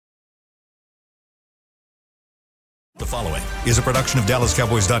following is a production of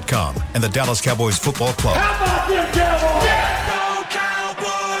DallasCowboys.com and the Dallas Cowboys Football Club. How about them Cowboys? Yeah, go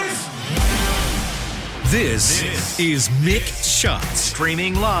Cowboys! This is Mick Shots,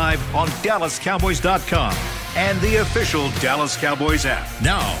 streaming live on DallasCowboys.com and the official Dallas Cowboys app.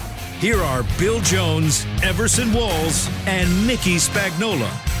 Now, here are Bill Jones, Everson Walls, and Mickey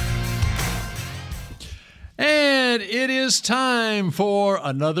Spagnola. And it is time for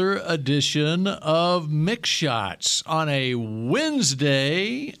another edition of Mick Shots on a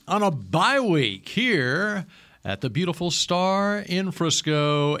Wednesday on a bye week here at the beautiful Star in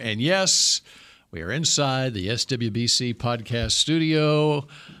Frisco. And yes, we are inside the SWBC podcast studio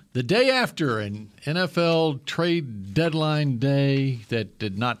the day after an NFL trade deadline day that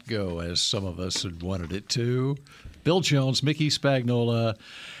did not go as some of us had wanted it to. Bill Jones, Mickey Spagnola,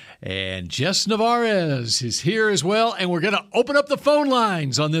 and Jess Navarez is here as well, and we're going to open up the phone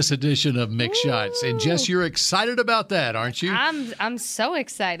lines on this edition of Mick Shots. And Jess, you're excited about that, aren't you? I'm so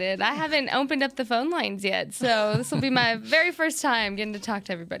excited. I haven't opened up the phone lines yet, so this will be my very first time getting to talk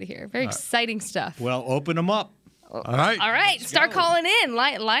to everybody here. Very exciting stuff. Well, open them up. All right. All right, start calling in.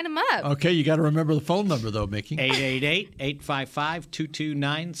 Line them up. Okay, you got to remember the phone number, though, Mickey.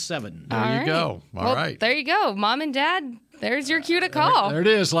 888-855-2297. There you go. All right. There you go. Mom and Dad, there's your cue to call. There it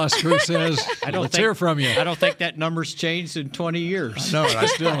is, Las Cruces. Let's hear from you. I don't think that number's changed in 20 years. No, I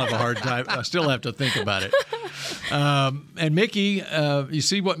still have a hard time. I still have to think about it. And Mickey, you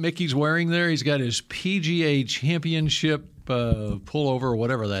see what Mickey's wearing there? He's got his PGA Championship pullover, or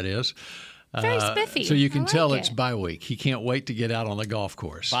whatever that is. Very spiffy. So you can tell it's it. bye week. He can't wait to get out on the golf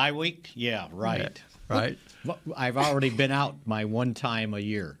course. Bye week? Yeah, right. Yeah, right? I've already been out my one time a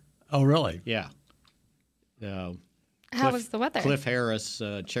year. Oh, really? Yeah. How was the weather? Cliff Harris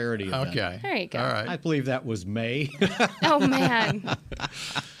charity event. Okay. There you go. All right. I believe that was May. Oh, man.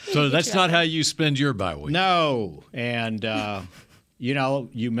 So that's not how you spend your bye week. No. And,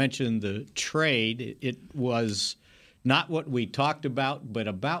 you mentioned the trade. It was not what we talked about, but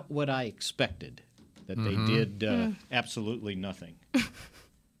about what I expected, that they did absolutely nothing.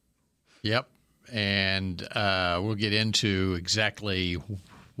 Yep. And we'll get into exactly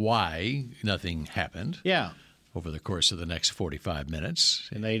why nothing happened. Yeah. Over the course of the next 45 minutes.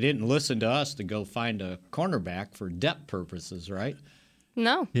 And they didn't listen to us to go find a cornerback for depth purposes, right?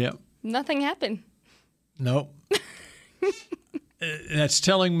 No. Yep. Nothing happened. Nope. That's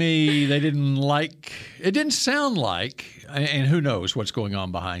telling me they didn't like – it didn't sound like – and who knows what's going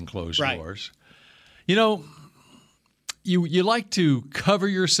on behind closed doors. You know, you like to cover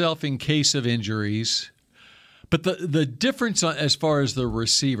yourself in case of injuries, but the difference as far as the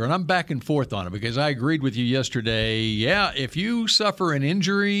receiver – and I'm back and forth on it because I agreed with you yesterday. Yeah, if you suffer an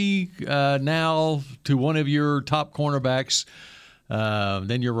injury now to one of your top cornerbacks –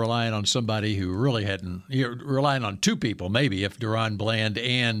 then you're relying on somebody who really hadn't. You're relying on two people, maybe, if Deron Bland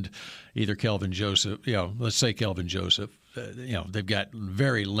and either Kelvin Joseph. Let's say Kelvin Joseph. They've got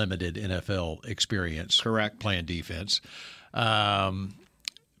very limited NFL experience. Correct. Playing defense. But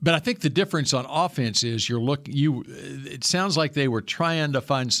I think the difference on offense is it sounds like they were trying to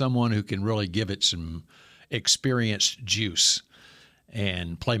find someone who can really give it some experienced juice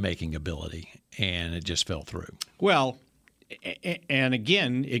and playmaking ability, and it just fell through. Well. And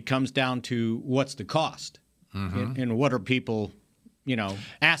again, it comes down to what's the cost and what are people,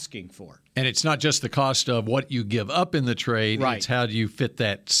 asking for. And it's not just the cost of what you give up in the trade. Right. It's how do you fit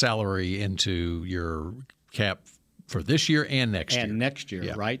that salary into your cap for this year and next year. And next year,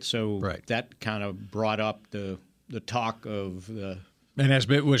 yeah. Right? So that kind of brought up the talk of the – and as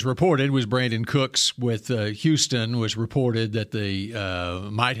it was reported, was Brandon Cooks with Houston was reported that they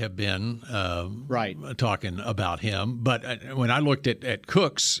might have been talking about him. But when I looked at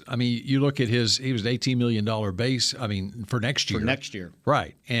Cooks, I mean, you look at he was an $18 million base, I mean, for next year. For next year.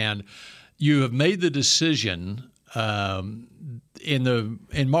 Right. And you have made the decision in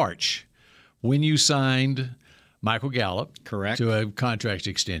March when you signed Michael Gallup, correct, to a contract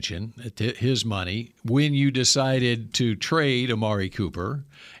extension at his money, when you decided to trade Amari Cooper,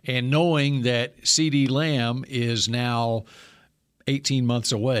 and knowing that CeeDee Lamb is now 18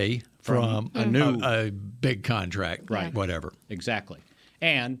 months away from a big contract, right? Whatever, exactly.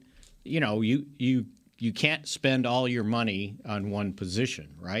 And you can't spend all your money on one position,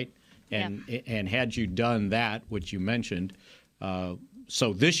 right? And had you done that, which you mentioned, so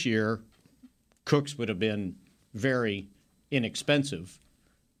this year, Cooks would have been very inexpensive,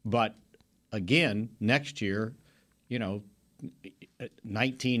 but again, next year, $19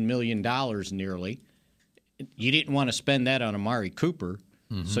 million nearly. You didn't want to spend that on Amari Cooper,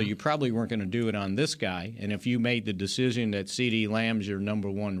 so you probably weren't going to do it on this guy. And if you made the decision that CeeDee Lamb's your number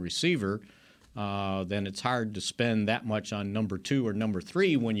one receiver, then it's hard to spend that much on number 2 or number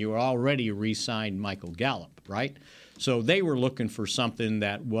 3 when you already re-signed Michael Gallup, right? So they were looking for something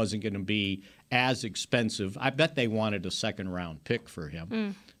that wasn't going to be as expensive. I bet they wanted a second-round pick for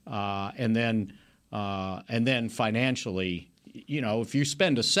him. And then financially, if you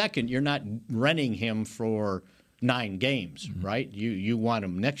spend a second, you're not renting him for 9 games, right? You want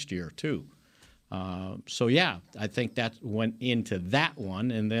him next year too. So yeah, I think that went into that one,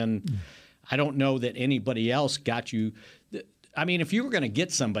 and then I don't know that anybody else got you. I mean, if you were going to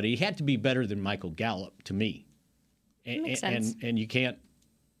get somebody, he had to be better than Michael Gallup to me. Makes sense. And you can't.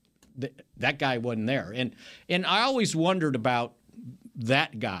 That guy wasn't there, and I always wondered about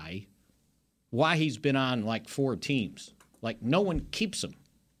that guy, why he's been on like 4 teams. Like no one keeps him.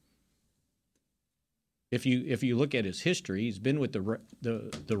 If you look at his history, he's been with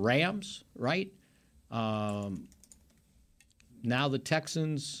the Rams, right? Now the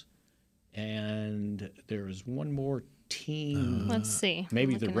Texans, and there's one more team. Let's see.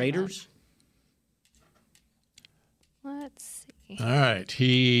 Maybe the Raiders. Let's see. All right.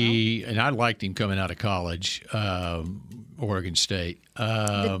 And I liked him coming out of college, Oregon State.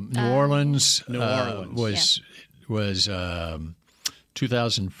 New Orleans was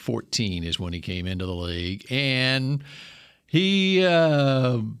 2014 is when he came into the league. And he,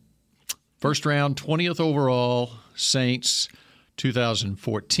 first round, 20th overall, Saints,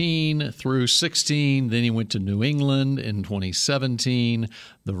 2014 through 16. Then he went to New England in 2017,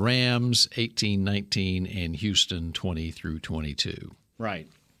 the Rams 18-19, and Houston 20 through 22. Right.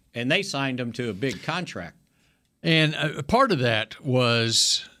 And they signed him to a big contract. And part of that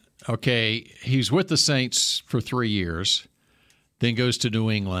was, okay, he's with the Saints for 3 years, then goes to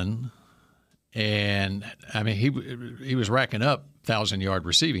New England. And, I mean, he was racking up 1,000-yard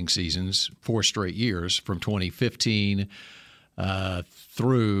receiving seasons 4 straight years from 2015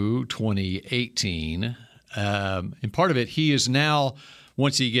 through 2018. And part of it, he is now,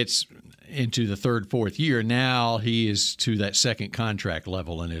 once he gets into the 3rd, 4th year, now he is to that second contract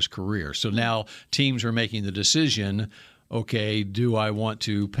level in his career. So now teams are making the decision, okay, do I want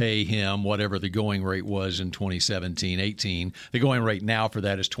to pay him whatever the going rate was in 2017-18? The going rate now for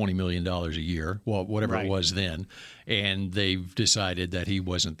that is $20 million a year, well, whatever it was then. And they've decided that he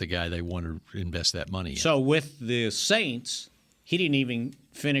wasn't the guy they wanted to invest that money in. So with the Saints, he didn't even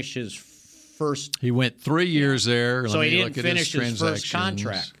finish his first. He went 3 years there. So he didn't finish his first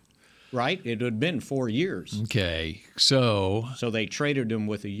contract, right? It had been 4 years. Okay, so they traded him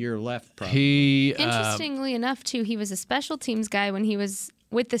with a year left. Probably. Interestingly enough, too, he was a special teams guy when he was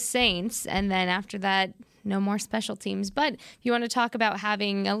with the Saints, and then after that, no more special teams. But if you want to talk about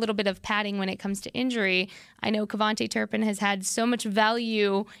having a little bit of padding when it comes to injury, I know Kevontae Turpin has had so much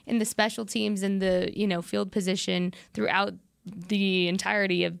value in the special teams and the field position throughout the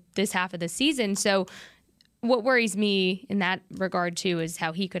entirety of this half of the season. So what worries me in that regard, too, is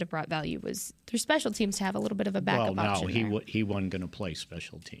how he could have brought value was through special teams to have a little bit of a backup option. Well, no, he wasn't going to play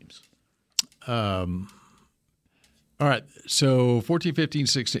special teams. All right, so 14, 15,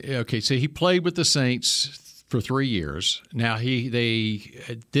 16. Okay, so he played with the Saints for 3 years. Now they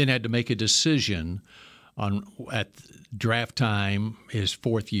then had to make a decision at draft time, his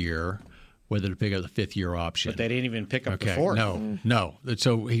 4th year, whether to pick up the 5th-year option. But they didn't even pick up the 4th. No.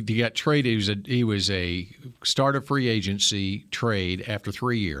 So he got traded. He was a starter free agency trade after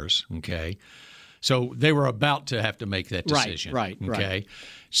 3 years. Okay, so they were about to have to make that decision. Right. Okay,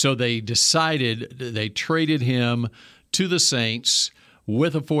 so they decided they traded him to the Saints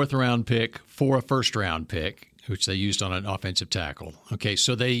with a 4th-round pick for a 1st-round pick, which they used on an offensive tackle. Okay,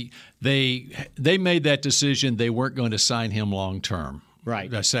 so they made that decision. They weren't going to sign him long term.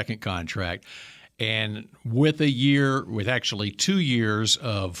 Right. A second contract. And with actually 2 years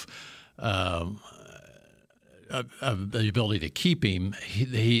of the ability to keep him,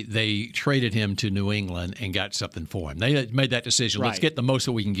 they traded him to New England and got something for him. They made that decision. Right. Let's get the most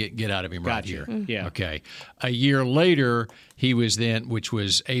that we can get out of him right here. Yeah. Okay. A year later, he was then, which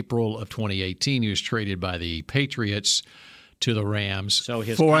was April of 2018, he was traded by the Patriots to the Rams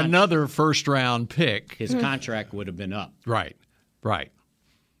for another 1st-round pick. His contract would have been up. Right.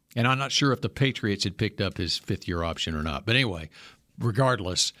 And I'm not sure if the Patriots had picked up his 5th-year option or not. But anyway,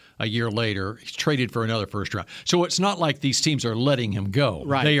 regardless, a year later, he's traded for another 1st-round. So it's not like these teams are letting him go.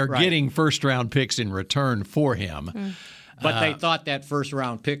 Right, they are getting 1st-round picks in return for him. But they thought that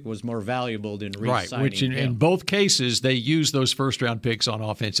 1st-round pick was more valuable than re-signing right, which in both cases, they use those 1st-round picks on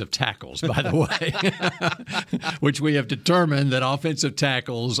offensive tackles, by the way, which we have determined that offensive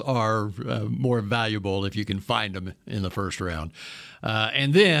tackles are more valuable if you can find them in the 1st round.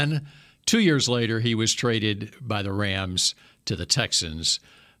 And then 2 years later, he was traded by the Rams to the Texans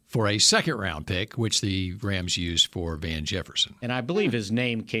for a second-round pick, which the Rams used for Van Jefferson. And I believe his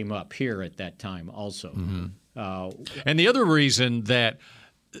name came up here at that time also. And the other reason that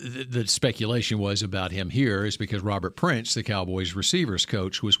the speculation was about him here is because Robert Prince, the Cowboys receivers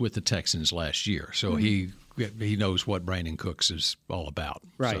coach, was with the Texans last year. So he knows what Brandon Cooks is all about.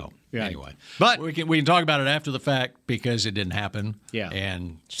 Right. So, right. Anyway. But we can talk about it after the fact because it didn't happen. Yeah.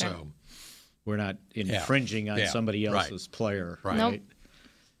 And so we're not infringing on somebody else's player. Right. Nope.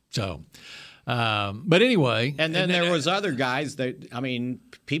 So, but anyway. And then there was other guys that, I mean,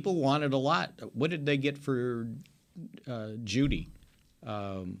 people wanted a lot. What did they get for Judy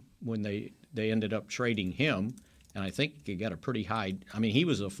when they ended up trading him? And I think he got a pretty high. I mean, he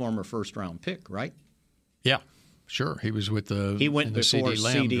was a former first-round pick, right? Yeah, sure. He was with the. He went before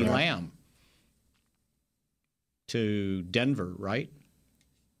CD Lamb to Denver, right?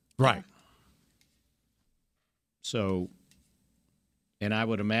 Right. So, and I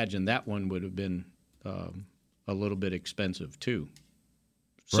would imagine that one would have been a little bit expensive too.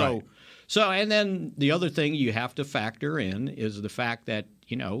 So, and then the other thing you have to factor in is the fact that,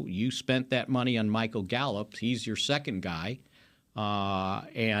 you spent that money on Michael Gallup. He's your second guy.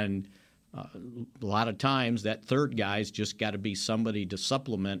 And a lot of times that third guy's just got to be somebody to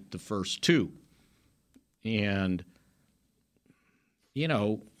supplement the first two. And,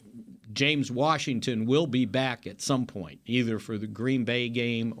 James Washington will be back at some point, either for the Green Bay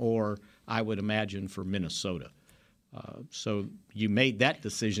game or I would imagine for Minnesota. So you made that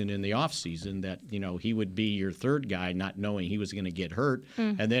decision in the offseason that, he would be your third guy, not knowing he was going to get hurt.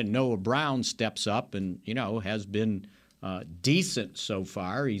 And then Noah Brown steps up and, has been decent so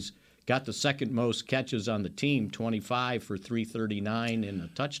far. He's got the second most catches on the team, 25 for 339 and a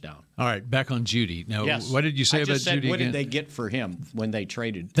touchdown. All right, back on Judy. Now, what did you say about Judy what again? did they get for him when they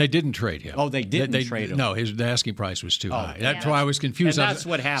traded? They didn't trade him. Oh, they didn't trade him. No, the asking price was too high. That's why I was confused. And that's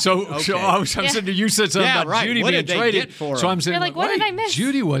what happened. So okay. I'm saying you said something about Judy what being did they traded. Get for him? So I'm saying, You're like, what did I miss?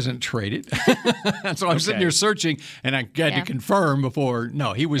 Judy wasn't traded. So I'm sitting here searching, and I had to confirm before.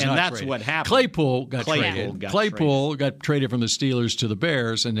 No, he was not traded. And that's what happened. Claypool got traded. Claypool got traded from the Steelers to the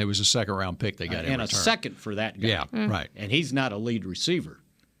Bears, and it was a second-round pick they got in and return. A second for that guy. Yeah, right. And he's not a lead receiver.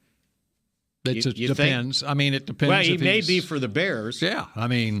 It depends. I mean, it depends. Well, he may be for the Bears. Yeah, I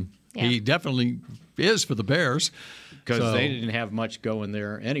mean, he definitely is for the Bears. Because they didn't have much going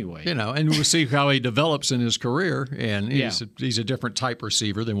there anyway. And we'll see how he develops in his career. And he's a different type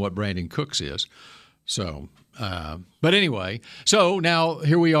receiver than what Brandon Cooks is. So, but anyway, so now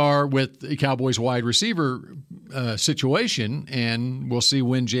here we are with the Cowboys wide receiver situation, and we'll see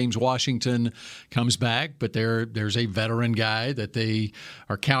when James Washington comes back. But there's a veteran guy that they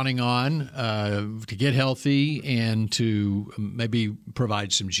are counting on to get healthy and to maybe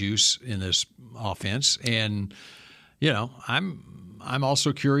provide some juice in this offense. And I'm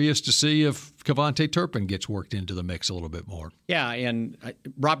also curious to see if Kevontae Turpin gets worked into the mix a little bit more. Yeah, and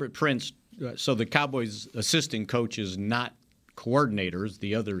Robert Prince. So the Cowboys' assistant coaches, not coordinators,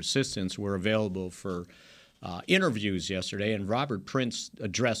 the other assistants were available for interviews yesterday, and Robert Prince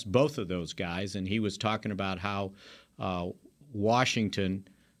addressed both of those guys, and he was talking about how Washington,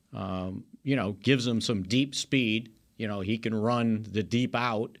 gives him some deep speed. He can run the deep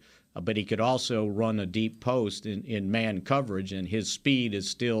out, but he could also run a deep post in man coverage, and his speed is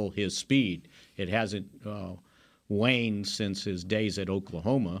still his speed. It hasn't waned since his days at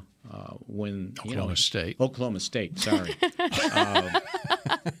Oklahoma. When Oklahoma State, sorry.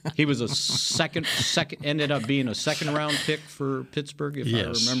 He was ended up being a second-round pick for Pittsburgh, if I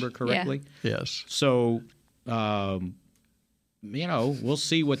remember correctly. Yeah. Yes. So, we'll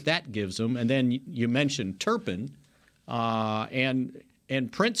see what that gives them. And then you mentioned Turpin, and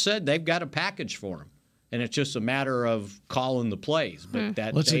Prince said they've got a package for him, and it's just a matter of calling the plays. But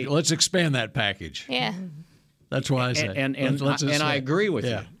let's expand that package. Yeah. That's what I said. And I agree with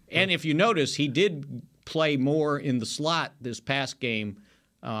you. And if you notice, he did play more in the slot this past game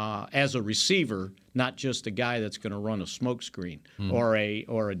as a receiver, not just a guy that's going to run a smoke screen or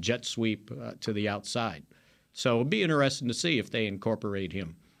a jet sweep to the outside. So it'll be interesting to see if they incorporate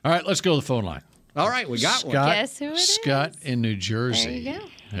him. All right, let's go to the phone line. All right, we got one. Guess who it is? Scott in New Jersey.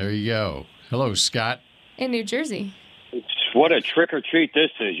 There you go. Hello, Scott. In New Jersey. What a trick or treat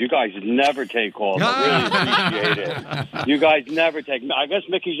this is. You guys never take calls. I really appreciate it. You guys never take. I guess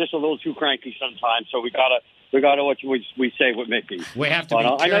Mickey's just a little too cranky sometimes, so we gotta what we say with Mickey. We have to be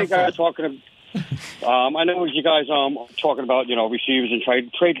careful. I know you guys are talking. I know you guys talking about receivers and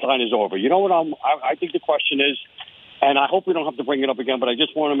trade line is over. You know what? I think the question is, and I hope we don't have to bring it up again, but I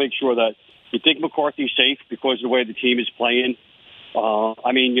just want to make sure that you think McCarthy's safe because of the way the team is playing. He's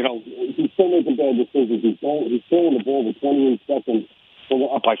still making bad decisions. He's throwing the ball with 28 seconds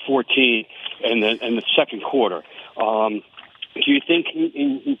up by 14 in the second quarter. Do you think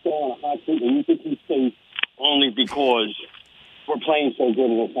he's still on a hot seat, and you think he stays only because we're playing so good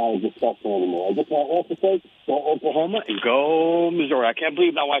and it's not a discussion anymore? I just want to also say, go Oklahoma and go Missouri. I can't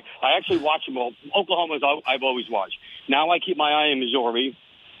believe now I actually watch them all. Oklahoma I've always watched. Now I keep my eye on Missouri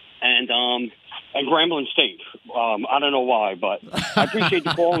and Grambling State. I don't know why, but I appreciate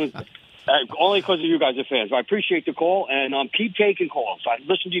the call. Only because of you guys are fans. But I appreciate the call, and keep taking calls. I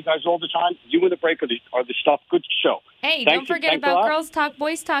listen to you guys all the time. You and the break are the stuff. Good show. Hey, don't forget about Girls Talk,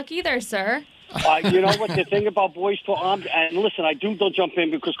 Boys Talk either, sir. You know what the thing about Boys Talk? And listen, I do jump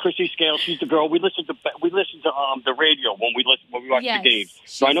in because Chrissy Scales, she's the girl. We listen to the radio when we watch the games.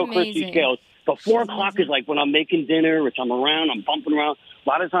 So I know amazing. Chrissy Scales. But 4 o'clock is like when I'm making dinner, if I'm around, I'm bumping around. A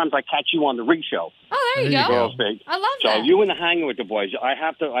lot of times I catch you on the Ring Show. Oh, there you go. I love that. So you and the Hanging with the Boys, I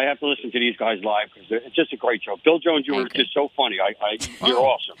have to listen to these guys live because it's just a great show. Bill Jones, you were just so funny. You're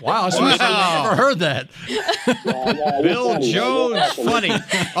awesome. Wow, I've never heard that. Bill Jones, funny.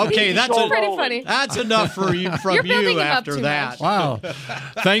 Okay, that's pretty funny. That's enough from you after that. Wow.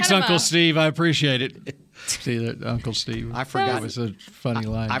 Thanks, Uncle Steve. I appreciate it. See that, Uncle Steve? I forgot. It was a funny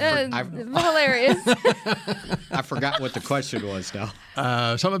line. Hilarious. I forgot what the question was now.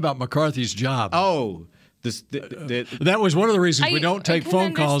 Something about McCarthy's job. Oh. That was one of the reasons we don't take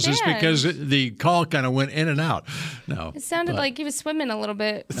phone calls is because the call kind of went in and out. No, it sounded like he was swimming a little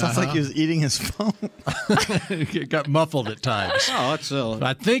bit. It sounds like he was eating his phone. It got muffled at times. Oh,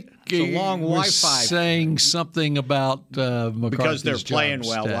 I think it's a long Wi-Fi. Saying something about McCarthy's because they're playing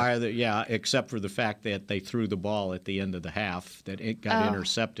well. Stat. Why are they? Yeah, except for the fact that they threw the ball at the end of the half that it got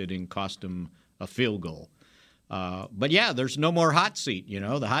intercepted and cost them a field goal. But yeah, there's no more hot seat. You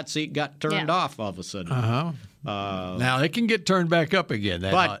know, the hot seat got turned off all of a sudden. Now it can get turned back up again.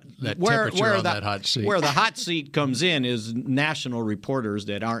 That temperature on that hot seat. Where the hot seat comes in is national reporters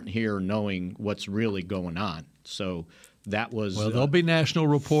that aren't here knowing what's really going on. So that was there'll be national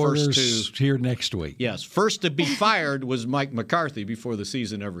reporters here next week. Yes, first to be fired was Mike McCarthy before the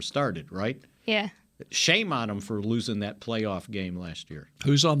season ever started. Right? Yeah. Shame on him for losing that playoff game last year.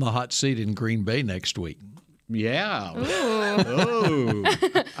 Who's on the hot seat in Green Bay next week? Yeah. Ooh.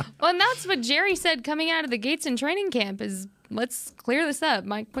 Well, and that's what Jerry said coming out of the gates in training camp is, let's clear this up.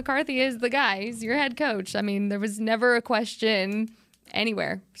 Mike McCarthy is the guy. He's your head coach. I mean, there was never a question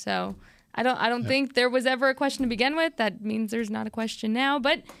anywhere. So I don't think there was ever a question to begin with. That means there's not a question now.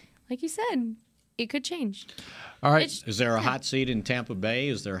 But like you said, it could change. All right. Is there a hot seat in Tampa Bay?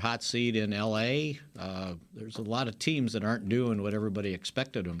 Is there a hot seat in L.A.? There's a lot of teams that aren't doing what everybody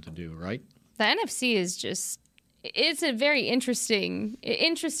expected them to do, right? The NFC is it's a very interesting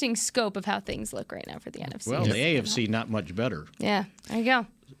scope of how things look right now for the NFC. Well, the AFC not much better. Yeah, there you go.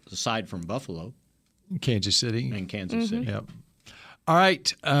 Aside from Buffalo. Kansas City. And Kansas City. Yep. All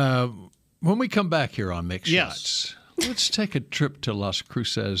right. When we come back here on Mick Shots, let's take a trip to Las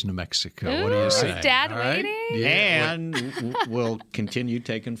Cruces, New Mexico. Ooh, what do you say? Is Dad waiting? Yeah. And we'll continue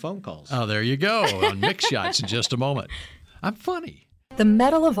taking phone calls. Oh, there you go. On Mick Shots in just a moment. I'm funny. The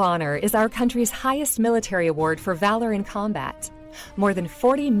Medal of Honor is our country's highest military award for valor in combat. More than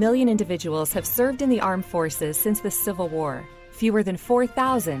 40 million individuals have served in the armed forces since the Civil War. Fewer than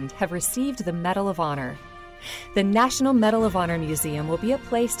 4,000 have received the Medal of Honor. The National Medal of Honor Museum will be a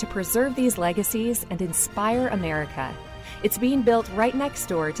place to preserve these legacies and inspire America. It's being built right next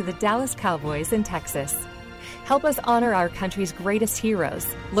door to the Dallas Cowboys in Texas. Help us honor our country's greatest heroes.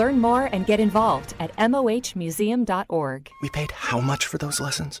 Learn more and get involved at mohmuseum.org. We paid how much for those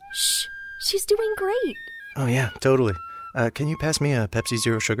lessons? Shh, she's doing great. Oh, yeah, totally. Can you pass me a Pepsi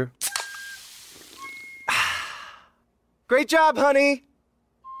Zero Sugar? Great job, honey!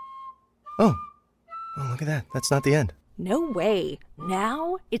 Oh, look at that. That's not the end. No way.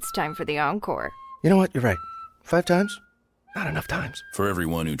 Now it's time for the encore. You know what? You're right. 5 times? Not enough times. For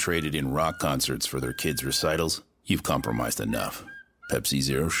everyone who traded in rock concerts for their kids' recitals, you've compromised enough. Pepsi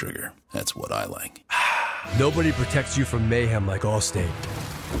Zero Sugar. That's what I like. Nobody protects you from mayhem like Allstate.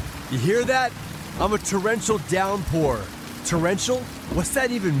 You hear that? I'm a torrential downpour. Torrential? What's that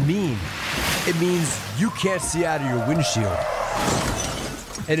even mean? It means you can't see out of your windshield.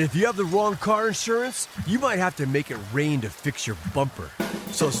 And if you have the wrong car insurance, you might have to make it rain to fix your bumper.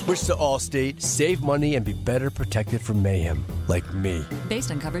 So switch to Allstate, save money, and be better protected from mayhem, like me. Based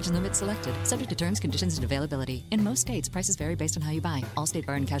on coverage and limits selected, subject to terms, conditions, and availability. In most states, prices vary based on how you buy. Allstate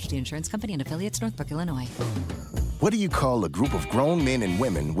Bar and Casualty Insurance Company and affiliates, Northbrook, Illinois. What do you call a group of grown men and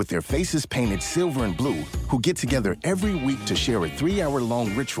women with their faces painted silver and blue who get together every week to share a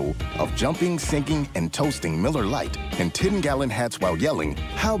 3-hour-long ritual of jumping, singing, and toasting Miller Lite in 10-gallon hats while yelling,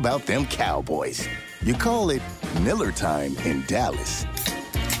 "How about them Cowboys?" You call it Miller time in Dallas.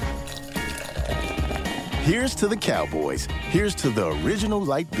 Here's to the Cowboys. Here's to the original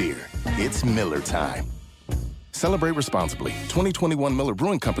light beer. It's Miller time. Celebrate responsibly. 2021 Miller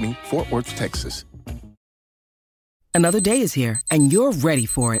Brewing Company, Fort Worth, Texas. Another day is here, and you're ready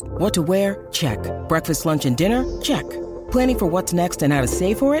for it. What to wear? Check. Breakfast, lunch, and dinner? Check. Planning for what's next and how to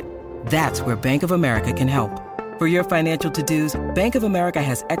save for it? That's where Bank of America can help. For your financial to-dos, Bank of America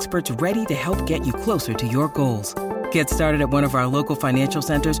has experts ready to help get you closer to your goals. Get started at one of our local financial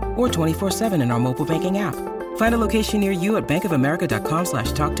centers or 24/7 in our mobile banking app. Find a location near you at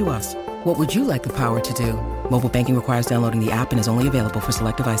bankofamerica.com/talktous. What would you like the power to do? Mobile banking requires downloading the app and is only available for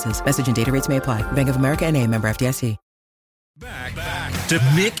select devices. Message and data rates may apply. Bank of America N.A., member FDIC. Back to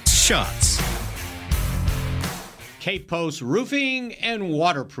Mick Shots. Cape Post Roofing and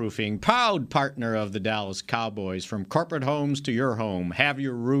Waterproofing, proud partner of the Dallas Cowboys. From corporate homes to your home, have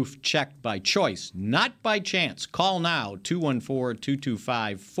your roof checked by choice, not by chance. Call now,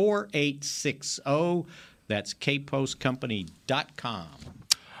 214-225-4860. That's capepostcompany.com.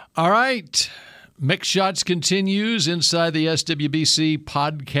 All right. Mick Shots continues inside the SWBC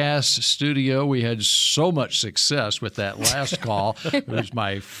podcast studio. We had so much success with that last call. It was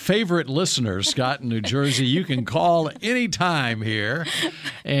my favorite listener, Scott in New Jersey. You can call anytime here.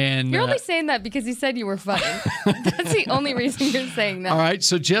 And you're only saying that because he said you were funny. That's the only reason you're saying that. All right.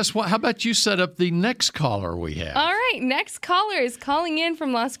 So, Jess, how about you set up the next caller we have? All right. Next caller is calling in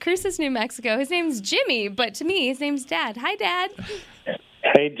from Las Cruces, New Mexico. His name's Jimmy, but to me, his name's Dad. Hi, Dad.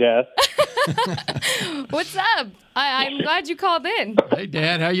 Hey, Jess. What's up? I'm glad you called in. Hey,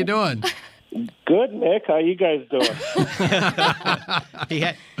 Dad. How you doing? Good, Mick. How you guys doing?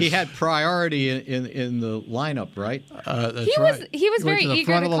 He had priority in the lineup, right? That's right. He was very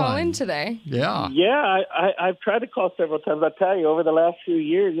eager to call in today. Yeah. Yeah, I've tried to call several times. I tell you, over the last few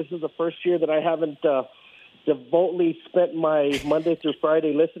years, this is the first year that I haven't devoutly spent my Monday through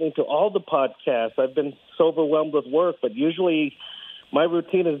Friday listening to all the podcasts. I've been so overwhelmed with work, but usually my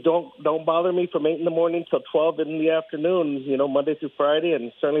routine is don't bother me from 8 in the morning till 12 in the afternoon, Monday through Friday,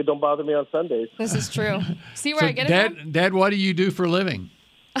 and certainly don't bother me on Sundays. This is true. See where I get it from? Dad, what do you do for a living?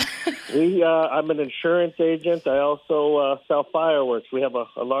 I'm an insurance agent. I also sell fireworks. We have a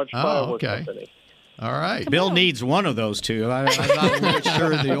large fireworks company. All right. Bill needs one of those two. I'm not really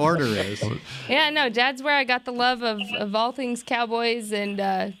sure the order is. Yeah, no, Dad's where I got the love of all things Cowboys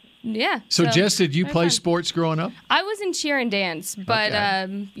and yeah. So Jess, did you play sports growing up? I was in cheer and dance, but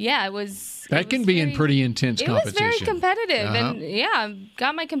it was. That can be in pretty intense competition. It was very competitive, and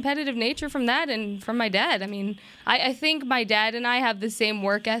got my competitive nature from that and from my dad. I mean, I think my dad and I have the same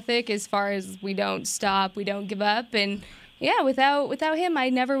work ethic as far as we don't stop, we don't give up, and without him, I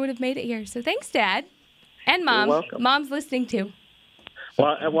never would have made it here. So thanks, Dad, and Mom. You're welcome. Mom's listening too.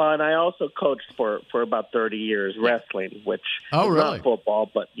 Well, and I also coached for about 30 years wrestling, which is not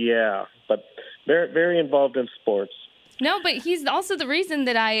football, but very, very involved in sports. No, but he's also the reason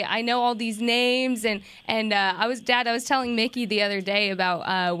that I know all these names, and I was telling Mickey the other day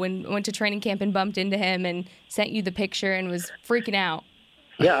about when I went to training camp and bumped into him and sent you the picture and was freaking out.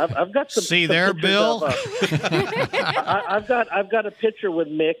 Yeah, I've got some. See there, Bill. I've got a picture with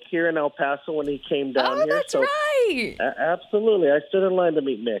Mick here in El Paso when he came down here. Oh, that's right. Absolutely, I stood in line to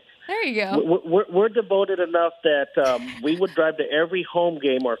meet Mick. There you go. We're devoted enough that we would drive to every home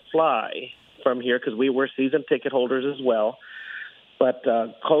game or fly from here because we were season ticket holders as well. But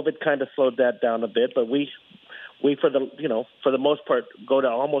COVID kind of slowed that down a bit. But we for the most part go to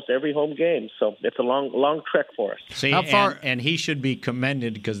almost every home game, so it's a long trek for us. See, how far? And he should be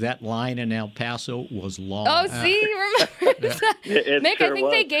commended because that line in El Paso was long. Oh, see, remember that? Mick, sure I think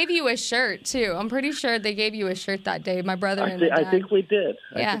they gave you a shirt too. I'm pretty sure they gave you a shirt that day. My brother and I think we did.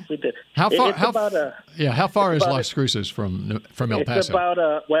 Yeah. I think we did. How far? How far is Las Cruces from El Paso? It's about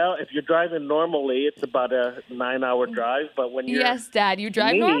if you're driving normally, it's about a 9-hour drive. But when you're Dad, you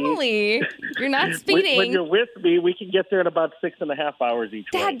drive normally. You're not speeding. When you're with me, we can get there in about 6.5 hours each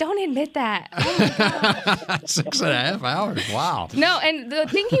way. Dad, don't admit that. Oh my God. 6.5 hours. Wow. No, and the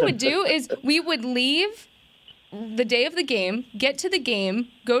thing he would do is we would leave the day of the game, get to the game,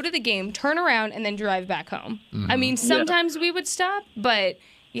 go to the game, turn around, and then drive back home. Mm-hmm. I mean, sometimes we would stop, but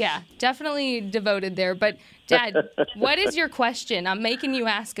yeah, definitely devoted there. But Dad, what is your question? I'm making you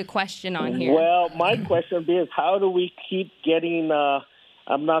ask a question on here. Well, my question would be is how do we keep getting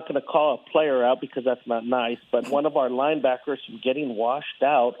I'm not going to call a player out because that's not nice, but one of our linebackers from getting washed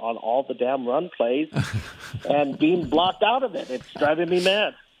out on all the damn run plays and being blocked out of it. It's driving me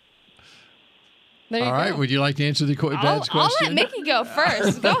mad. All right. Would you like to answer Dad's question? I'll let Mickey go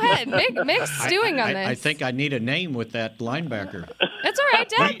first. Go ahead. Mick's stewing on this. I think I need a name with that linebacker. That's all right,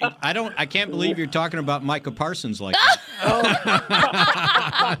 Dad. I can't believe you're talking about Micah Parsons like that.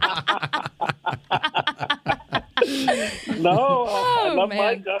 No, I love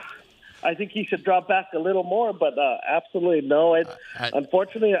Micah. I think he should drop back a little more, but absolutely no.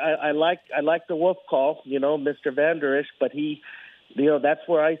 Unfortunately, I like the Wolf call, Mr. Vander Esch, but he, that's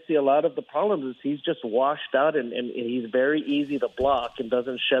where I see a lot of the problems is he's just washed out and he's very easy to block and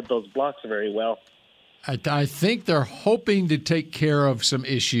doesn't shed those blocks very well. I think they're hoping to take care of some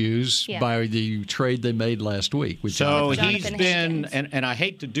issues by the trade they made last week. So he's been, and I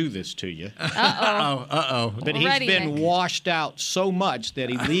hate to do this to you. Uh-oh. But he's been washed out so much that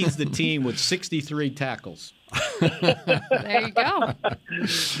he leads the team with 63 tackles. There you go.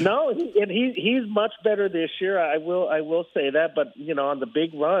 No, he's much better this year. I will say that. But, on the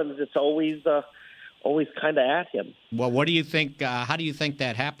big runs, it's always kind of at him. Well, what do you think? How do you think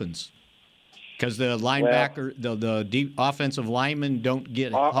that happens? Because the linebacker, the deep offensive linemen don't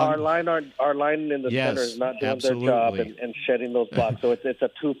get our line in the center is not doing their job and shedding those blocks. So it's a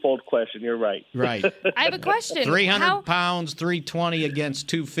twofold question. You're right. Right. I have a question. 300 pounds, 320 against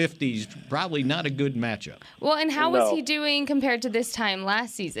 250 is probably not a good matchup. Well, and how is he doing compared to this time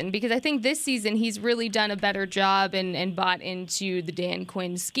last season? Because I think this season he's really done a better job and bought into the Dan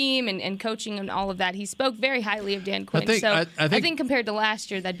Quinn scheme and coaching and all of that. He spoke very highly of Dan Quinn. I think compared to last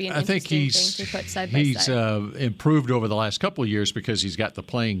year, that'd be an interesting thing to put side by side. He's improved over the last couple of years because he's got the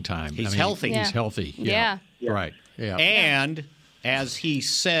playing time. He's healthy. He's healthy. Yeah. Right. Yeah. And as he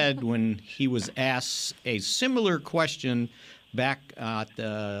said when he was asked a similar question back at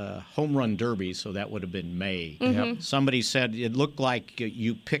the Home Run Derby, so that would have been May. Mm-hmm. Somebody said it looked like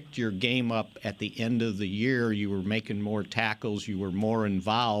you picked your game up at the end of the year. You were making more tackles. You were more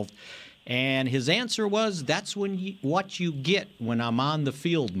involved. And his answer was, that's what you get when I'm on the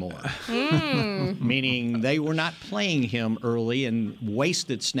field more. Meaning they were not playing him early and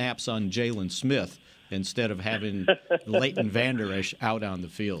wasted snaps on Jalen Smith instead of having Leighton Vander Esch out on the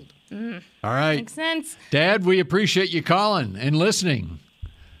field. All right. Makes sense. Dad, we appreciate you calling and listening.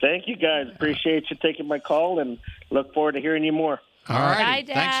 Thank you, guys. Appreciate you taking my call and look forward to hearing you more. All right.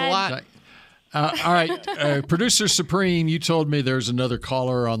 Bye, Dad. Thanks a lot. All right, Producer Supreme, you told me there's another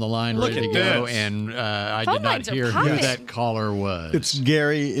caller on the line ready to go, and I did not hear who that caller was. It's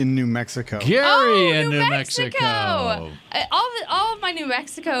Gary in New Mexico. Gary in New Mexico. All of my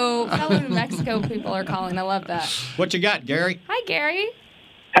fellow New Mexico people are calling. I love that. What you got, Gary? Hi, Gary.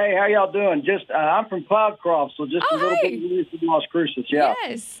 Hey, how y'all doing? Just I'm from Cloudcroft, so just a little bit east of Las Cruces. Yeah.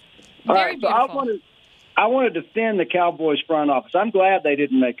 Yes. All Very right, so beautiful. I want to defend the Cowboys front office. I'm glad they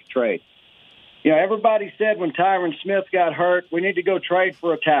didn't make a trade. Everybody said when Tyron Smith got hurt, we need to go trade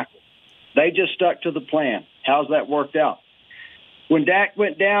for a tackle. They just stuck to the plan. How's that worked out? When Dak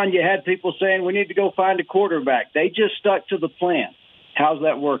went down, you had people saying we need to go find a quarterback. They just stuck to the plan. How's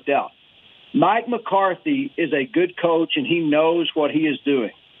that worked out? Mike McCarthy is a good coach, and he knows what he is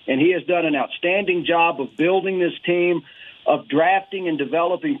doing. And he has done an outstanding job of building this team, of drafting and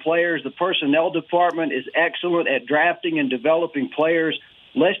developing players. The personnel department is excellent at drafting and developing players.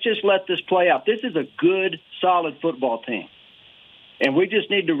 Let's just let this play out. This is a good, solid football team. And we just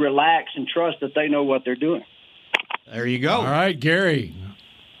need to relax and trust that they know what they're doing. There you go. All right, Gary.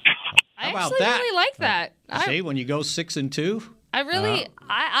 I about actually that? really like that. See, when you go 6-2. I really,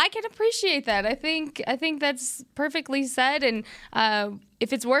 I can appreciate that. I think that's perfectly said. And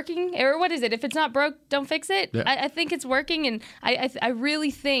if it's working, or what is it? If it's not broke, don't fix it. Yeah. I think it's working, and I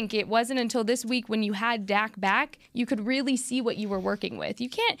really think it wasn't until this week when you had Dak back, you could really see what you were working with. You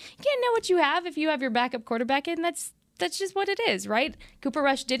can't know what you have if you have your backup quarterback, and that's just what it is, right? Cooper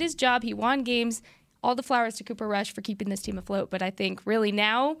Rush did his job. He won games. All the flowers to Cooper Rush for keeping this team afloat. But I think really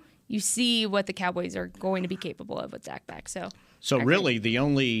now you see what the Cowboys are going to be capable of with Dak back. So really, the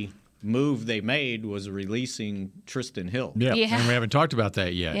only move they made was releasing Tristan Hill. Yeah, and we haven't talked about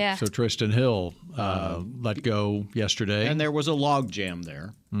that yet. Yeah. So Tristan Hill let go yesterday. And there was a logjam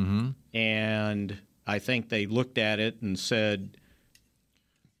there. Mm-hmm. And I think they looked at it and said,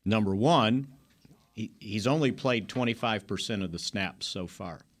 number one, he's only played 25% of the snaps so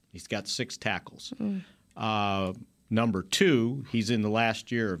far. He's got 6 tackles. Number two, he's in the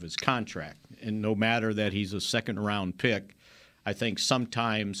last year of his contract. And no matter that he's a second-round pick, I think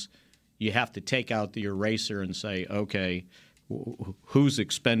sometimes you have to take out the eraser and say, okay, who's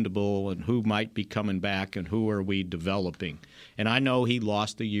expendable and who might be coming back and who are we developing? And I know he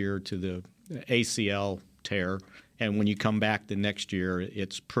lost a year to the ACL tear, and when you come back the next year,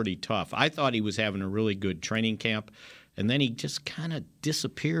 it's pretty tough. I thought he was having a really good training camp, and then he just kind of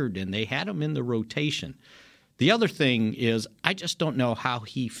disappeared, and they had him in the rotation. The other thing is I just don't know how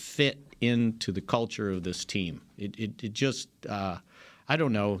he fit into the culture of this team. It just I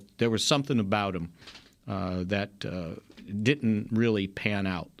don't know. There was something about him that didn't really pan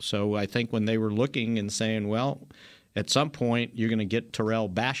out. So I think when they were looking and saying, well, at some point you're going to get Terrell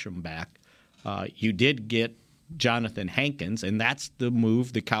Basham back, you did get Jonathan Hankins, and that's the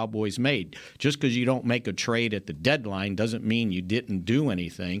move the Cowboys made. Just because you don't make a trade at the deadline doesn't mean you didn't do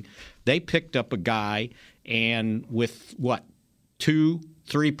anything. They picked up a guy, and with,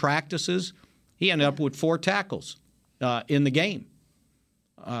 2-3 practices, he ended up with 4 tackles in the game.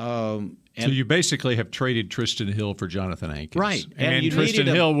 So you basically have traded Tristan Hill for Jonathan Hankins. Right. And Tristan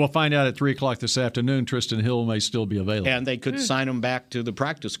Hill, we'll find out at 3 o'clock this afternoon, Tristan Hill may still be available. And they could sign him back to the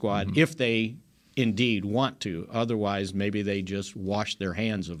practice squad if they indeed want to. Otherwise, maybe they just washed their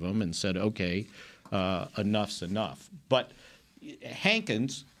hands of him and said, okay, enough's enough. But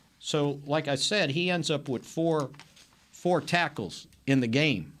Hankins, so like I said, he ends up with four tackles in the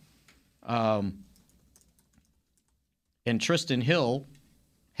game. And Tristan Hill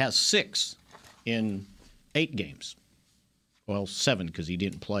has 6 in 8 games. Well, 7 because he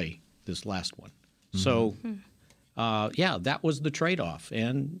didn't play this last one. So, that was the trade-off.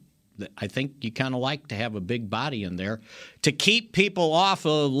 And I think you kind of like to have a big body in there to keep people off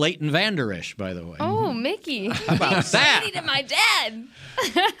of Leighton Vander Esch, by the way. Oh, Mickey. How about that? Shady to my dad.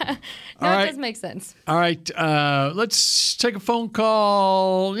 It does make sense. All right, let's take a phone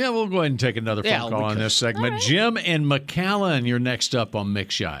call. Yeah, we'll go ahead and take another phone call on this segment. Right. Jim and McAllen, you're next up on Mick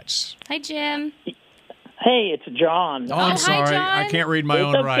Shots. Hi, Jim. Hey, it's John. Oh, I'm sorry. John. I can't read my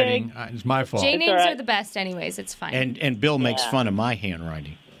own writing. It's my fault. J names are the best anyways. It's fine. And Bill makes fun of my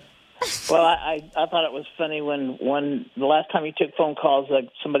handwriting. Well, I thought it was funny when the last time you took phone calls, like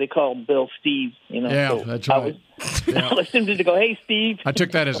somebody called Bill Steve. Yeah, so that's right. I was tempted to go, hey, Steve. I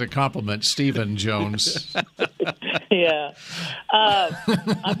took that as a compliment, Stephen Jones. Yeah.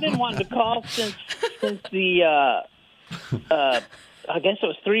 I've been wanting to call since the, I guess it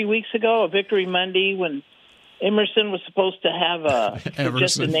was 3 weeks ago, a Victory Monday, when Emerson was supposed to have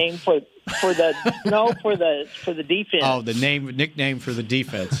just a name for the defense. Oh, the nickname for the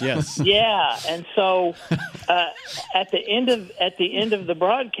defense. Yes. Yeah, and so at the end of the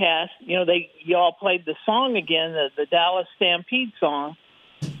broadcast, you all played the song again, the Dallas Stampede song,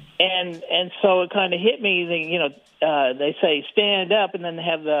 and so it kind of hit me. They say stand up, and then they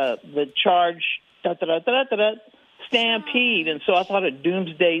have the charge Stampede, and so I thought a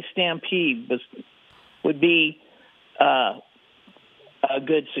Doomsday Stampede would be a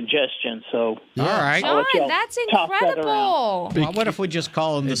good suggestion. So, all right, John, that's incredible. Well, what if we just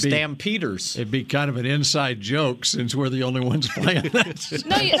call them the Stampeders? It'd be kind of an inside joke since we're the only ones playing that.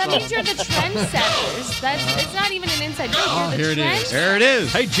 No, that means you're the trendsetters. It's not even an inside joke. Oh, you're the here it is. There it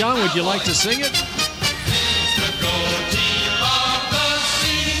is. Hey, John, would you like to sing it?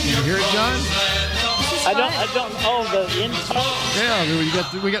 You hear it, John? I don't know the end part.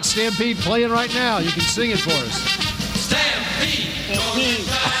 Yeah, we got Stampede playing right now. You can sing it for us. Stampede.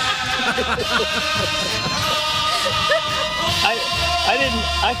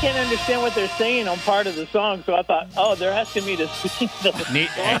 I can't understand what they're saying on part of the song, so I thought, they're asking me to sing the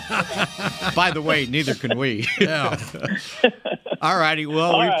song. By the way, neither can we. Yeah. All righty.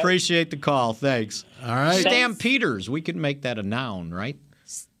 Well, we appreciate the call. Thanks. All right. Stampeders. We can make that a noun, right?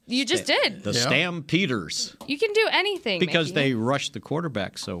 You just did. The Stampeders. You can do anything. Because Mickey. they rush the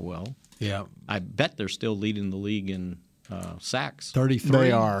quarterback so well. Yeah. I bet they're still leading the league in sacks. 33.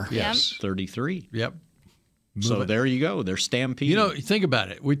 They are. Yes. 33. Yep. So there you go. They're Stampeders. Think about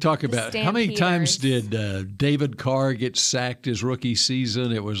it. We talk about how many times did David Carr get sacked his rookie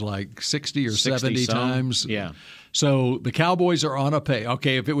season? It was like 60 or 70 times. Yeah. So the Cowboys are on a pace.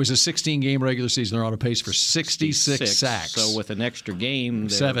 Okay, if it was a 16-game regular season, they're on a pace for 66 sacks. So with an extra game,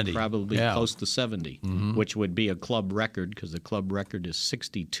 they're 70. probably close to 70, which would be a club record because the club record is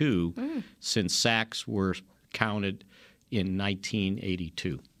 62 since sacks were counted in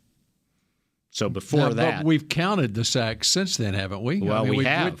 1982. So before that, but we've counted the sacks since then, haven't we? Well, we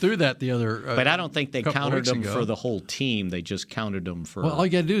have. went through that the other. But I don't think they counted them ago. for the whole team. They just counted them for. Well, all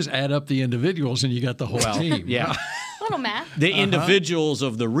you got to do is add up the individuals, and you got the whole team. Yeah, little math. The individuals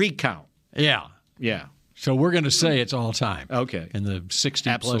of the recount. Yeah, yeah. So we're going to say it's all time. Okay. In the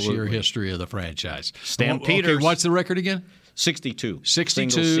 60-plus year history of the franchise. Stampeders. Okay, what's the record again? 62. 62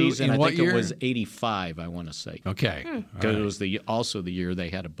 season. in I what think year? It was 85, I want to say. Okay. Because it was also the year they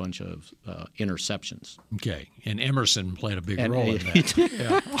had a bunch of interceptions. Okay. And Emerson played a big role in that.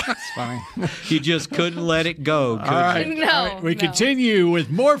 Yeah. That's funny. You just couldn't let it go, could All right. you? No. All right. We continue with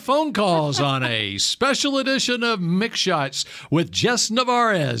more phone calls on a special edition of Mick Shots with Jess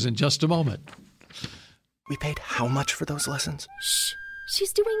Navarez in just a moment. We paid how much for those lessons? Shh.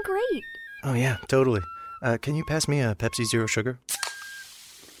 She's doing great. Oh, yeah, totally. Can you pass me a Pepsi Zero Sugar?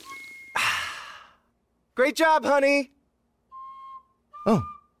 Great job, honey. Oh,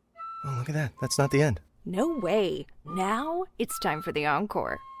 look at that. That's not the end. No way. Now it's time for the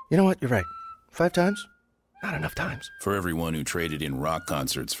encore. You know what? You're right. 5 times? Not enough times. For everyone who traded in rock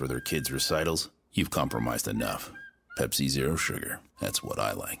concerts for their kids' recitals, you've compromised enough. Pepsi Zero Sugar. That's what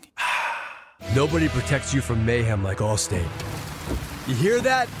I like. Nobody protects you from mayhem like Allstate. You hear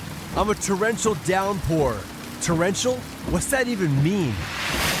that? I'm a torrential downpour. Torrential? What's that even mean?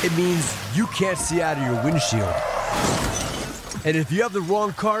 It means you can't see out of your windshield. And if you have the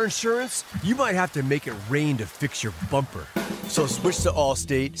wrong car insurance, you might have to make it rain to fix your bumper. So switch to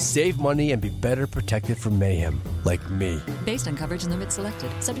Allstate, save money, and be better protected from mayhem, like me. Based on coverage and limits selected,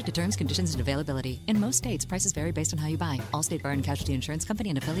 subject to terms, conditions, and availability. In most states, prices vary based on how you buy. Allstate Bar and Casualty Insurance Company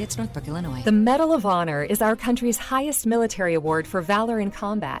and affiliates, Northbrook, Illinois. The Medal of Honor is our country's highest military award for valor in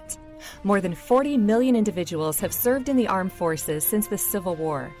combat. More than 40 million individuals have served in the armed forces since the Civil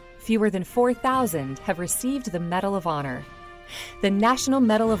War. Fewer than 4,000 have received the Medal of Honor. The National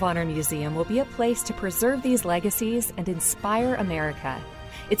Medal of Honor Museum will be a place to preserve these legacies and inspire America.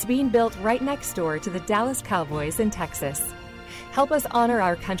 It's being built right next door to the Dallas Cowboys in Texas. Help us honor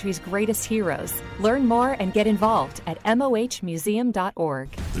our country's greatest heroes. Learn more and get involved at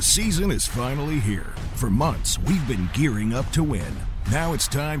mohmuseum.org. The season is finally here. For months, we've been gearing up to win. Now it's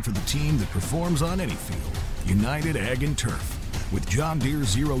time for the team that performs on any field, United Ag and Turf. With John Deere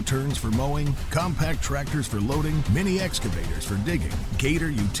zero turns for mowing, compact tractors for loading, mini excavators for digging, Gator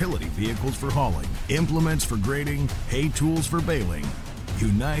utility vehicles for hauling, implements for grading, hay tools for baling.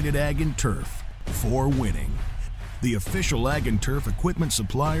 United Ag and Turf, for winning. The official Ag and Turf equipment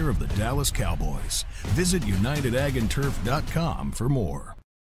supplier of the Dallas Cowboys. Visit UnitedAgAndTurf.com for more.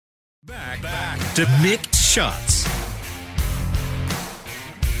 Back to Mick Shots.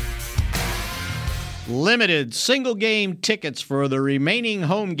 Limited single-game tickets for the remaining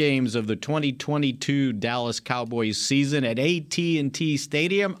home games of the 2022 Dallas Cowboys season at AT&T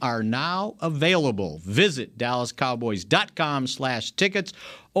Stadium are now available. Visit DallasCowboys.com/tickets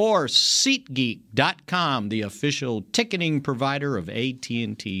or SeatGeek.com, the official ticketing provider of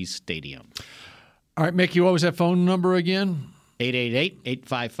AT&T Stadium. All right, Mick, what was that phone number again?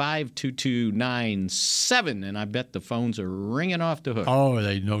 888-855-2297, and I bet the phones are ringing off the hook. Oh,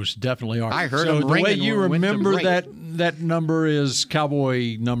 they most definitely are. I heard them ringing. The way you remember that number is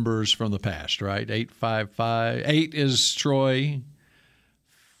Cowboy numbers from the past, right? 855. 8 is Troy.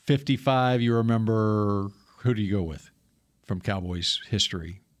 55, you remember, who do you go with from Cowboys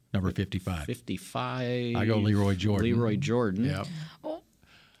history? Number 55. 55. I go Leroy Jordan. Leroy Jordan. Yeah.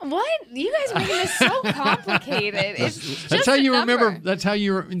 What? You guys are making this so complicated. It's just that's how you number. remember. That's how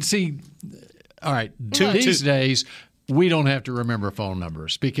you see. All right. These days, we don't have to remember phone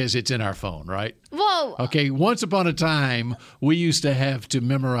numbers because it's in our phone, right? Well, okay. Once upon a time, we used to have to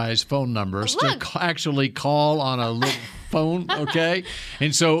memorize phone numbers to actually call on a little phone. Okay,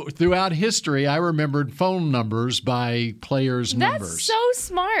 and so throughout history, I remembered phone numbers by players' numbers. That's so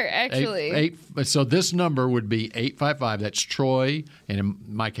smart, actually. So this number would be 855. That's Troy, and in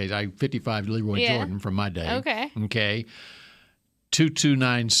my case, 55 Leroy Jordan from my day. Okay.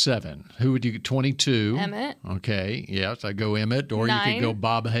 2297. Who would you get? 22. Emmett. Okay. Yes, I go Emmett, or 9. you could go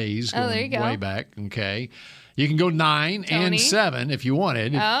Bob Hayes. Oh, there you go. Way back. Okay. You can go 9 Tony. and 7 if you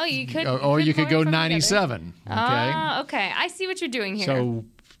wanted. Oh, you could. Or you could go 97. Okay. Okay. I see what you're doing here. So,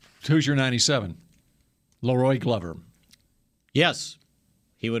 who's your 97? Leroy Glover. Yes,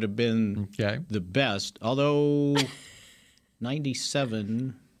 he would have been the best. Although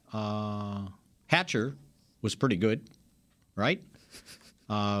 97, Hatcher was pretty good, right?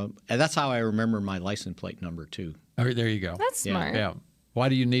 And that's how I remember my license plate number too. All right, there you go. That's smart. Yeah. Why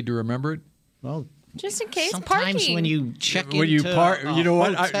do you need to remember it? Well, just in case sometimes parking. when you check when into you park, you know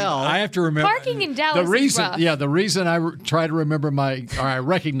what? hotel, I have to remember parking in Dallas. The reason, is rough. the reason I try to remember I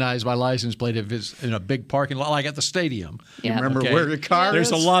recognize my license plate if it's in a big parking lot, like at the stadium. You remember where the car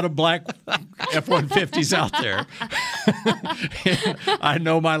There's is? a lot of black F-150s out there. I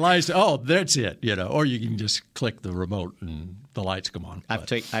know my license. Oh, that's it. Or you can just click the remote and the lights come on. I've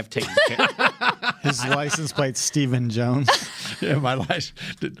taken care. His license plate's Stephen Jones. Yeah, my license.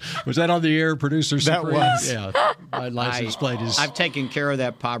 Was that on the air, producer? That Supreme? was. Yeah, my license plate is. I've taken care of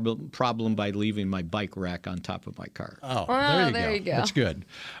that problem by leaving my bike rack on top of my car. Oh, Well, there you go. go. That's good.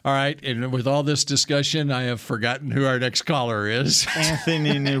 All right, and with all this discussion, I have forgotten who our next caller is.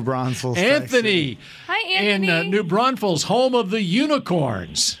 Anthony, New Braunfels. Anthony. Hi, Anthony. In New Braunfels, home of the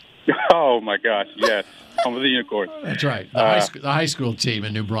Unicorns. Oh, my gosh, yes. Home of the Unicorns. That's right. The high school team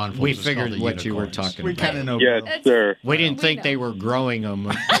in New Braunfels. We is called figured the what you were Unicorns. talking We about. kind of know. Yes, sir. We didn't think they were growing them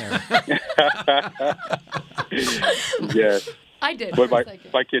there. Yes. I did. But for a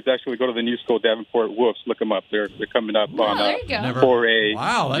second. my kids actually go to the new school, Davenport Wolves. Look them up. They're coming up on there you go. 4A.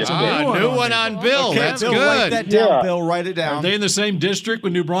 Wow, that's Yeah. a New one on Bill. Okay, That's Bill, good. write that down, Yeah. Bill. Write it down. Are they in the same district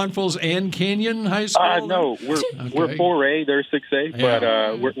with New Braunfels and Canyon High School? No, we're 4A. They're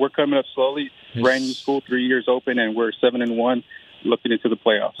 6A, but we're coming up slowly. Brand new school, 3 years open, and we're 7-1, looking into the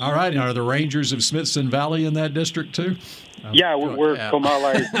playoffs. All right. Are the Rangers of Smithson Valley in that district too? Yeah, we're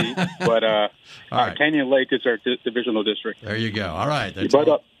Comal ISD, but right. Canyon Lake is our divisional district. There you go. All right. That's But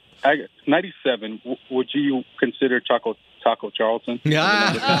all. 97, would you consider Taco Charlton?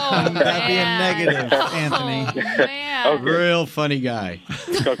 Yeah. That'd be a negative, Anthony. Yeah. Okay. Real funny guy.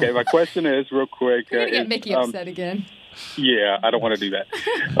 Okay, my question is real quick. You're going to get Mickey upset again. Yeah, I don't want to do that.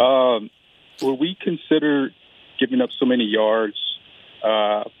 Will we consider giving up so many yards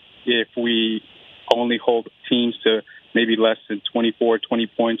if we only hold teams to maybe less than 24, 20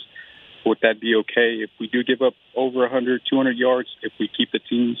 points? Would that be okay if we do give up over 100, 200 yards, if we keep the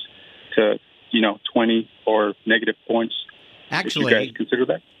teams to, 20 or negative points? Actually, Would you guys consider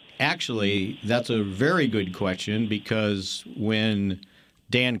that? Actually, that's a very good question, because when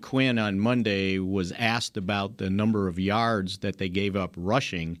Dan Quinn on Monday was asked about the number of yards that they gave up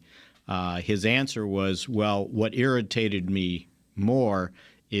rushing, his answer was, well, what irritated me more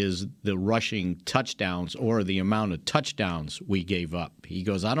is the rushing touchdowns, or the amount of touchdowns we gave up. He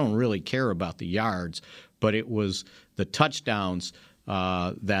goes, I don't really care about the yards, but it was the touchdowns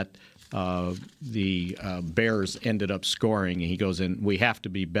that the Bears ended up scoring. And he goes, and we have to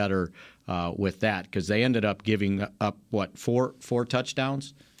be better with that, because they ended up giving up, four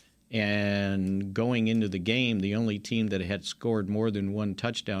touchdowns? And going into the game, the only team that had scored more than one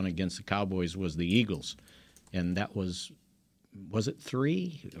touchdown against the Cowboys was the Eagles. And that was it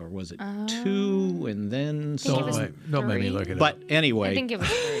 3 or was it 2? And then don't make me look it up. But anyway, I think it was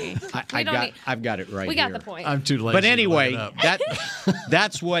 3. I've got it right. We got here. the point. I'm too lazy. But to anyway, look it up.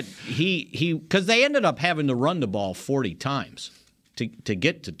 that's what he because they ended up having to run the ball 40 times to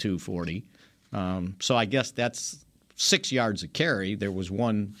get to 240. So I guess that's 6 yards a carry. There was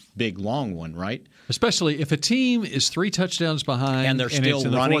one big long one, right? Especially if a team is 3 touchdowns behind and they're still it's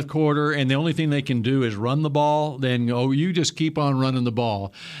in running the fourth quarter, and the only thing they can do is run the ball, then you just keep on running the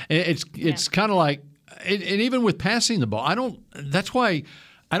ball. It's kind of like, and even with passing the ball, that's why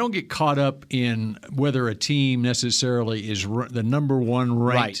I don't get caught up in whether a team necessarily is the number one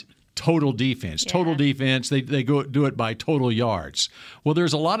ranked total defense. Yeah. Total defense, they go do it by total yards. Well,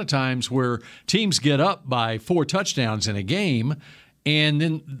 there's a lot of times where teams get up by 4 touchdowns in a game, and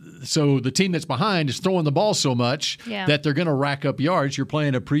then so the team that's behind is throwing the ball so much that they're going to rack up yards. You're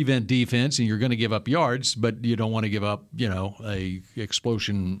playing a prevent defense, and you're going to give up yards, but you don't want to give up, a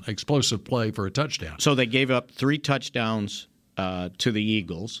explosive play for a touchdown. So they gave up 3 touchdowns to the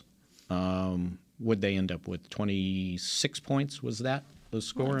Eagles. Would they end up with 26 points? Was that the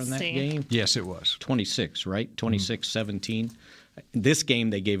score in that game? Yes, it was. 26, right? 26-17. This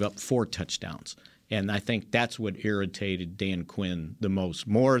game they gave up 4 touchdowns. And I think that's what irritated Dan Quinn the most,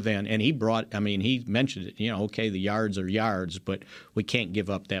 more than – and he mentioned it, okay, the yards are yards, but we can't give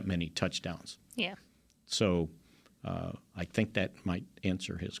up that many touchdowns. Yeah. So I think that might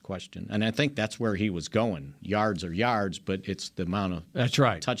answer his question. And I think that's where he was going. Yards are yards, but it's the amount of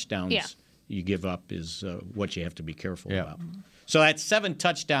touchdowns you give up is what you have to be careful about. So that's 7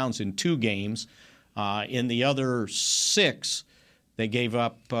 touchdowns in 2 games. In the other 6, they gave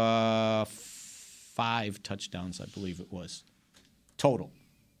up 5 touchdowns, I believe it was, total.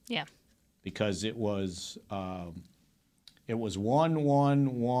 Yeah. Because it was 1, 1,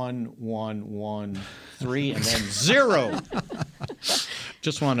 1, 1, 1, 3, and then 0.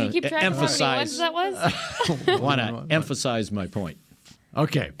 Just want to emphasize. That was? Want to emphasize my point.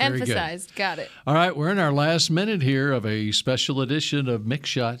 Okay, very emphasized. Good. Got it. All right, we're in our last minute here of a special edition of Mick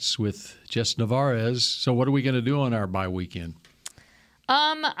Shots with Jess Navarez. So what are we going to do on our bye weekend?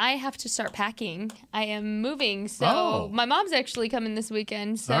 I have to start packing. I am moving, so my mom's actually coming this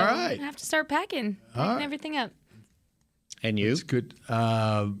weekend. So I have to start packing everything up. And you? That's good.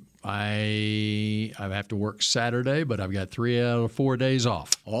 I have to work Saturday, but I've got 3 out of 4 days off.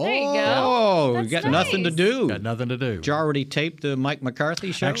 Oh, there you go. You got nothing to do. Got nothing to do. Did you already tape the Mike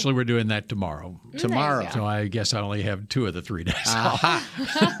McCarthy show? Actually, we're doing that tomorrow. Tomorrow. So I guess I only have 2 of the 3 days off.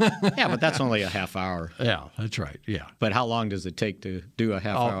 Yeah, but that's only a half hour. Yeah, that's right. Yeah. But how long does it take to do a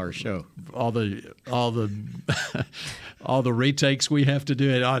half-hour show? All the retakes we have to do,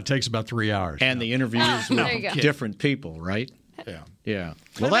 it takes about 3 hours. And the interviews with different people, right? Yeah.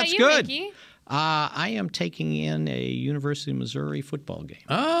 Well, that's good. Mickey? I am taking in a University of Missouri football game.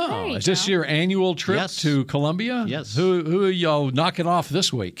 Oh, is this your annual trip to Columbia? Yes. Who are y'all knocking off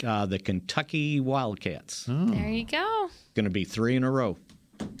this week? The Kentucky Wildcats. There you go. Going to be 3 in a row.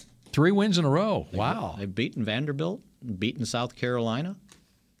 3 wins in a row. Wow. They've beaten Vanderbilt, beaten South Carolina.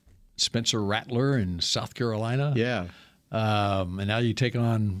 Spencer Rattler in South Carolina. Yeah. And now you take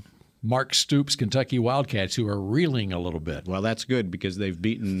on Mark Stoops' Kentucky Wildcats, who are reeling a little bit. Well, that's good because they've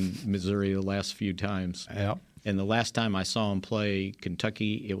beaten Missouri the last few times. Yeah. And the last time I saw them play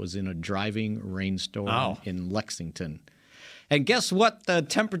Kentucky, it was in a driving rainstorm in Lexington. And guess what the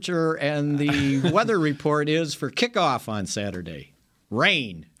temperature and the weather report is for kickoff on Saturday?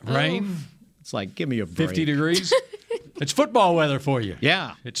 Rain. Rain? It's like, give me a break. 50 degrees? It's football weather for you.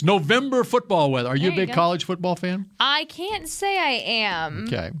 Yeah. It's November football weather. Are you a There you big go. college football fan? I can't say I am.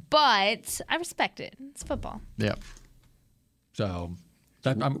 Okay. But I respect it. It's football. Yep. So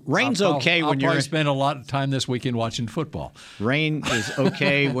Rain's I'll okay when probably you're spend a lot of time this weekend watching football. Rain is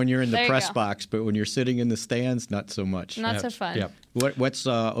okay when you're in the There you press go. box, but when you're sitting in the stands, not so much. Not so fun. Yep. What's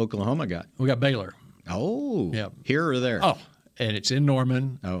Oklahoma got? We got Baylor. Oh. Yep. Here or there? Oh, and it's in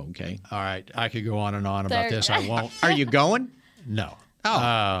Norman. Oh, okay. All right. I could go on and on There- about this. I won't. Are you going? No.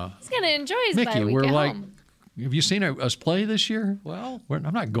 Oh. He's going to enjoy his Mickey, bye week we're at like, home. have you seen us play this year? Well,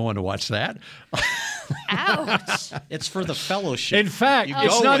 I'm not going to watch that. Ouch. It's for the fellowship. In fact, You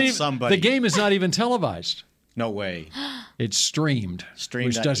it's go not with even somebody. the game is not even televised. No way. It's streamed,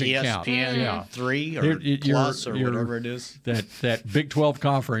 Streamed which doesn't count. ESPN 3 or You're- Plus or you're- whatever it is. That Big 12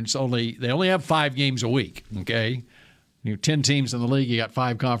 conference they only have 5 games a week. Okay, 10 teams in the league. You got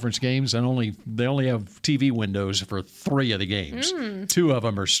 5 conference games, and they only have TV windows for 3 of the games. 2 of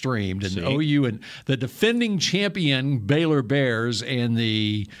them are streamed, and See? OU and the defending champion Baylor Bears and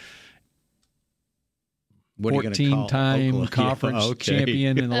the What are you gonna call 14-time Oklahoma? conference Yeah, okay.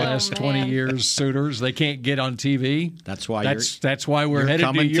 champion in the last 20 man. years, Sooners. They can't get on TV. That's why That's why we're you're headed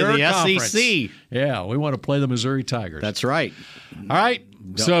coming to to your the conference. SEC. Yeah, we want to play the Missouri Tigers. That's right. All right.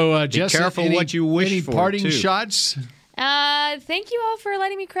 So, Be Jess, careful any, what you wish any for, parting too. shots? Thank you all for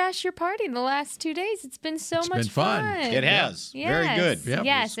letting me crash your party the last 2 days. It's been so much been fun. It has. Yes. Very good. Yep.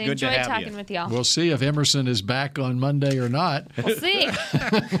 Yes, It's I good to enjoyed have talking you. with y'all. We'll see if Emerson is back on Monday or not. We'll see.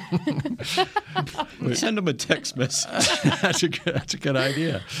 Send them a text message. That's a good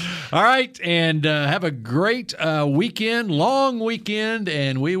idea. All right, and have a great weekend, long weekend,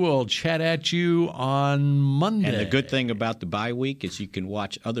 and we will chat at you on Monday. And the good thing about the bye week is you can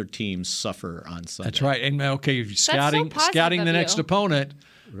watch other teams suffer on Sunday. That's right. And okay, scouting positive the of next you. opponent.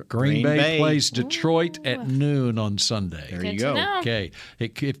 Green Bay plays Detroit at noon on Sunday. There Good you to go. know. Okay,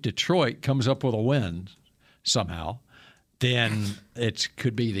 if Detroit comes up with a win somehow, then it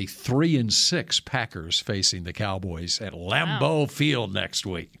could be the 3-6 Packers facing the Cowboys at Lambeau Field next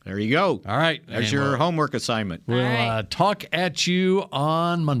week. There you go. All right, There's and your we'll- homework assignment. We'll right. talk at you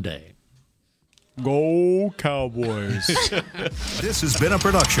on Monday. Go Cowboys. This has been a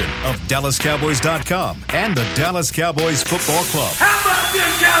production of DallasCowboys.com and the Dallas Cowboys Football Club. How about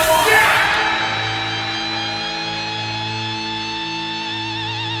this, Cowboys? Yeah!